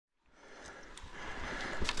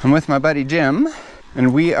I'm with my buddy Jim,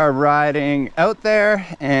 and we are riding Out There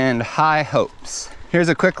and High Hopes. Here's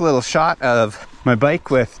a quick little shot of my bike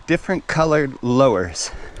with different colored lowers.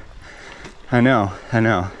 I know.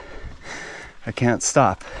 I can't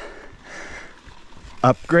stop.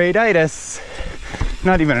 Upgrade-itis.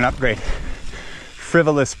 Not even an upgrade.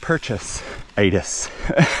 Frivolous purchase-itis,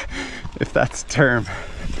 if that's a term.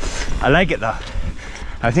 I like it though.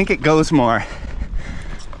 I think it goes more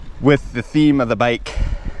with the theme of the bike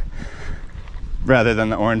rather than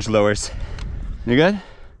the orange lowers. You good?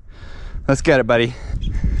 Let's get it, buddy.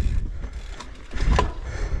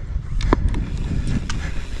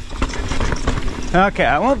 Okay,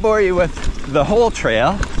 I won't bore you with the whole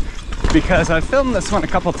trail because I've filmed this one a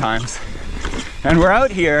couple times, and we're out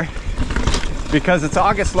here because it's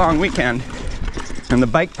August long weekend and the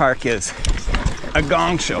bike park is a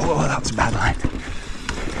gong show. Whoa, that was a bad line.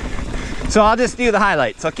 So I'll just do the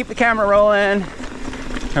highlights. I'll keep the camera rolling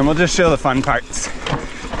and we'll just show the fun parts.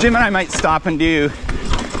 Jim and I might stop and do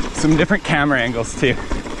some different camera angles too.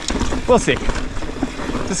 We'll see.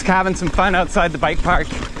 Just having some fun outside the bike park,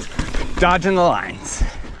 dodging the lines.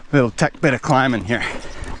 Little tech bit of climbing here.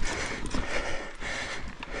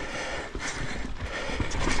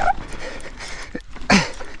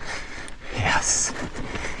 Yes,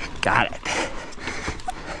 got it.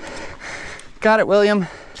 Got it, William.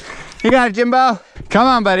 You got it, Jimbo. Come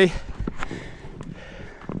on, buddy.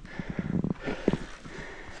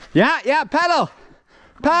 Yeah, pedal.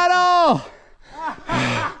 Pedal.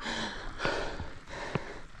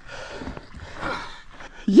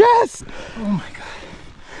 Yes. Oh my God.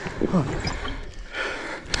 Oh my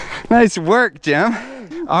God. Nice work, Jim.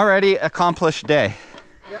 Already accomplished day.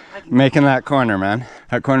 Making that corner, man.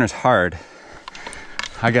 That corner's hard.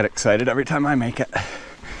 I get excited every time I make it.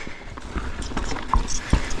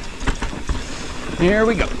 Here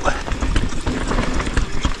we go.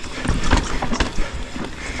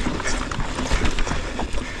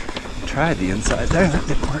 Tried the inside there, that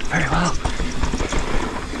didn't work very well.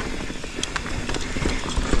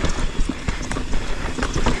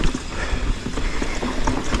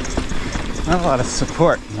 Not a lot of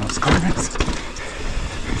support in those corners.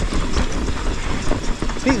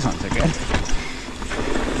 These ones are good.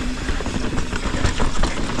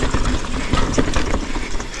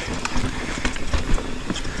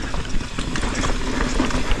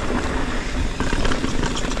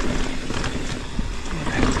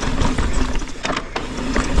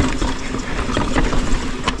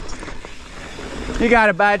 You got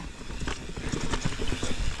it, bud.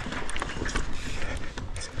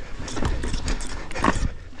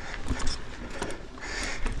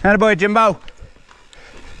 Attaboy, Jimbo.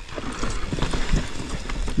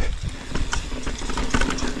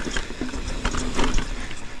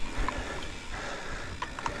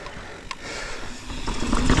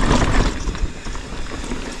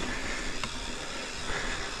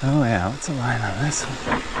 Oh yeah, what's the line on this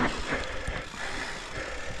one?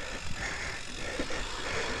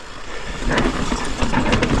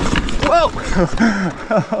 Whoa!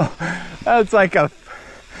 That's like a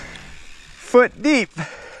foot deep.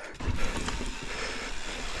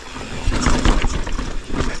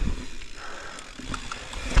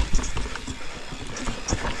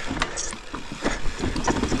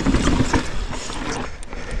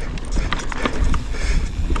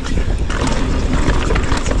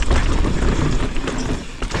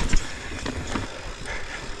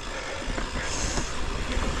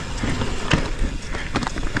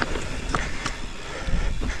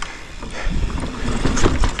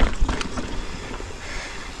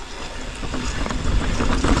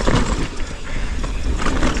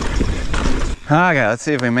 Okay, let's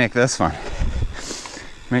see if we make this one.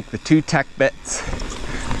 Make the two tech bits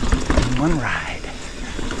in one ride.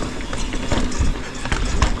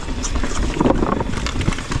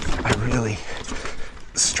 I really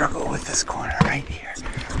struggle with this corner right here.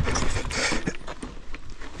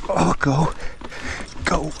 Oh, go.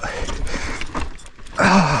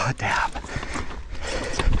 Oh, dab.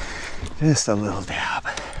 Just a little dab.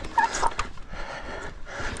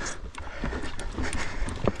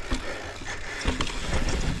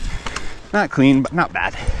 Not clean, but not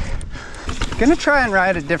bad. Gonna try and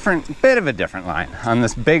ride a bit of a different line on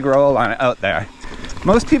this big roll on Out There.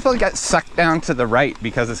 Most people get sucked down to the right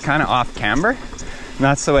because it's kind of off camber, and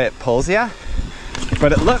that's the way it pulls you.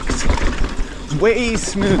 But it looks way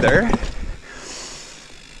smoother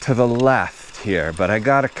to the left here, but I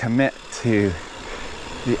gotta commit to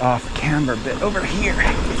the off camber bit over here.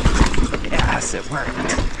 Yes, it worked.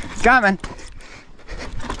 It's coming.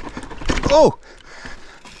 Oh!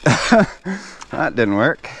 That didn't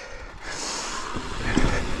work.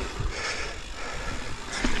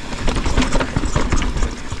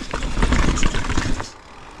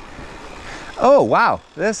 Oh, wow.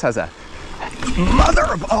 This has a mother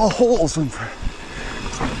of all holes in front.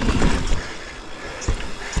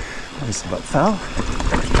 I just about fell.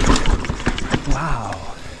 Wow.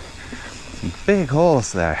 Some big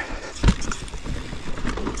holes there.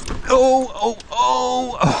 Oh.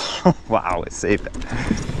 Wow, it saved it.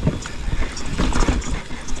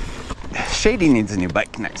 Shady needs a new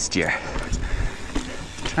bike next year.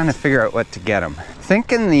 Trying to figure out what to get him.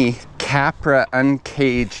 Thinking the Capra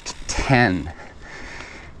Uncaged 10,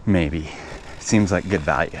 maybe. Seems like good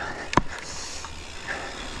value.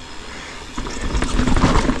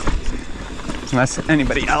 Unless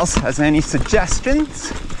anybody else has any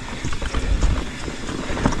suggestions.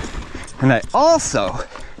 And I also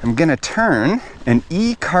am gonna turn an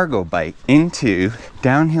e-cargo bike into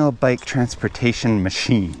downhill bike transportation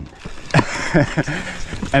machine.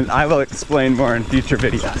 And I will explain more in future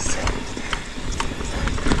videos.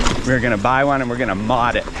 We're gonna buy one and we're gonna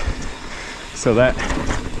mod it so that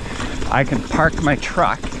I can park my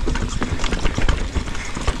truck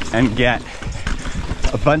and get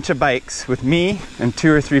a bunch of bikes with me and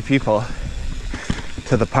 2 or 3 people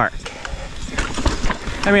to the park.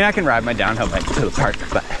 I mean, I can ride my downhill bike to the park,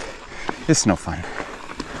 but it's no fun.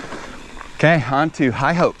 Okay, on to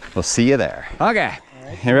High Hope. We'll see you there. Okay,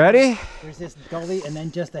 right, you ready? There's this gully, and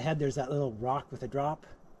then just ahead there's that little rock with a drop.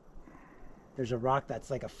 There's a rock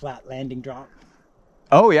that's like a flat landing drop.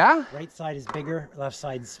 Oh yeah? Right side is bigger, left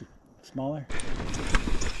side's smaller.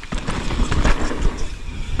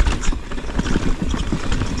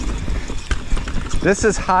 This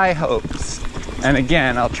is High Hopes. And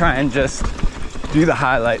again, I'll try and just do the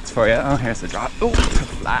highlights for you. Oh, here's the drop. Oh,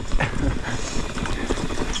 flat.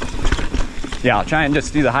 Yeah, I'll try and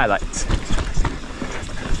just do the highlights.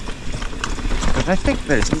 But I think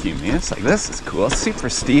there's a few moves. Like this is cool. Super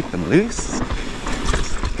steep and loose.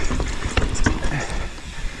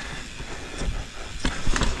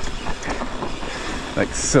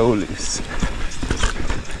 Like so loose.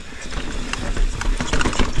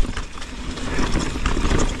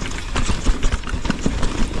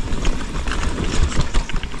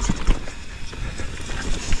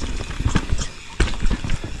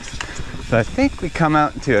 So I think we come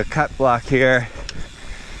out into a cut block here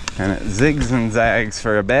and it zigs and zags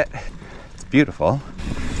for a bit. It's beautiful.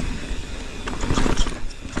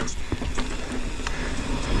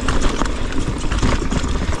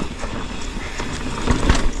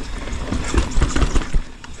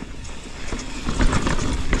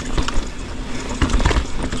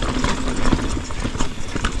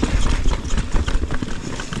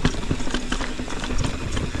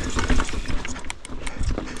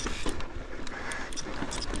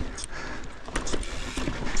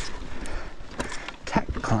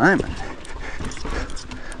 Climbing.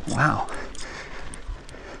 Wow.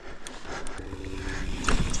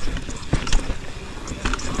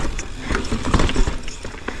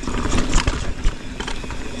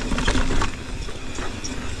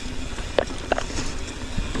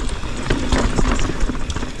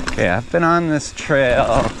 Okay, I've been on this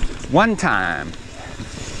trail one time,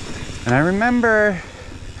 and I remember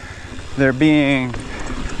there being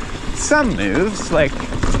some moves, like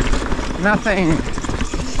nothing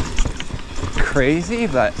crazy,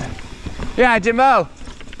 but yeah, Jimbo.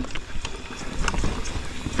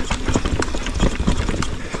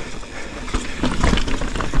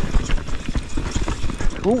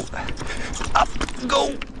 Ooh, up,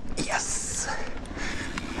 go, yes.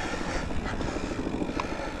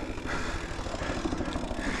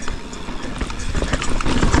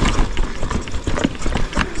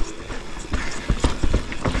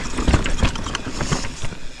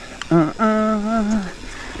 Where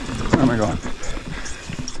am I going?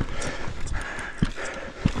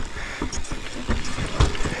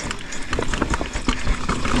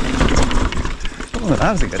 Oh,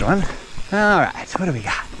 that was a good one. All right, what do we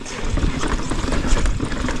got?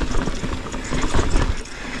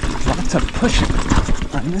 Lots of pushing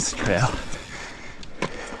on this trail.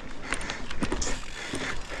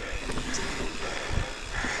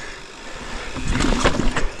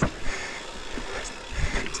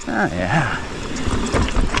 Oh yeah.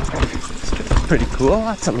 It's pretty cool,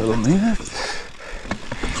 lots of little moves.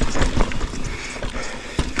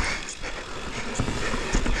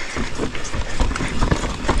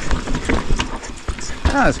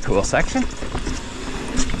 That was a cool section.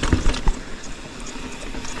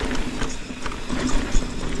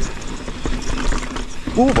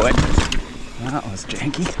 Oh boy, that was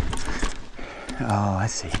janky. Oh, I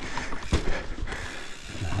see.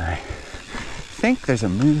 I think there's a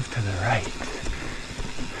move to the right.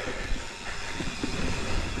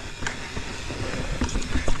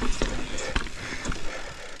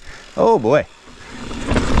 Oh boy.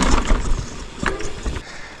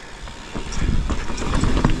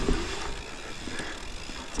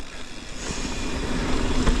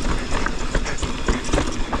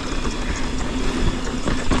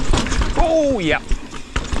 Oh yeah.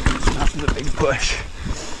 That was a big push.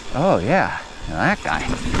 Oh yeah, that guy.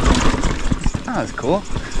 That was cool.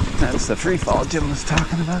 That's the free fall Jim was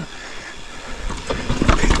talking about.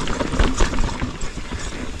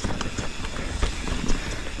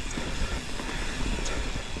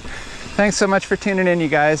 Thanks so much for tuning in, you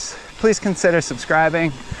guys. Please consider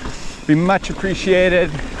subscribing. Be much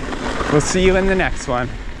appreciated. We'll see you in the next one.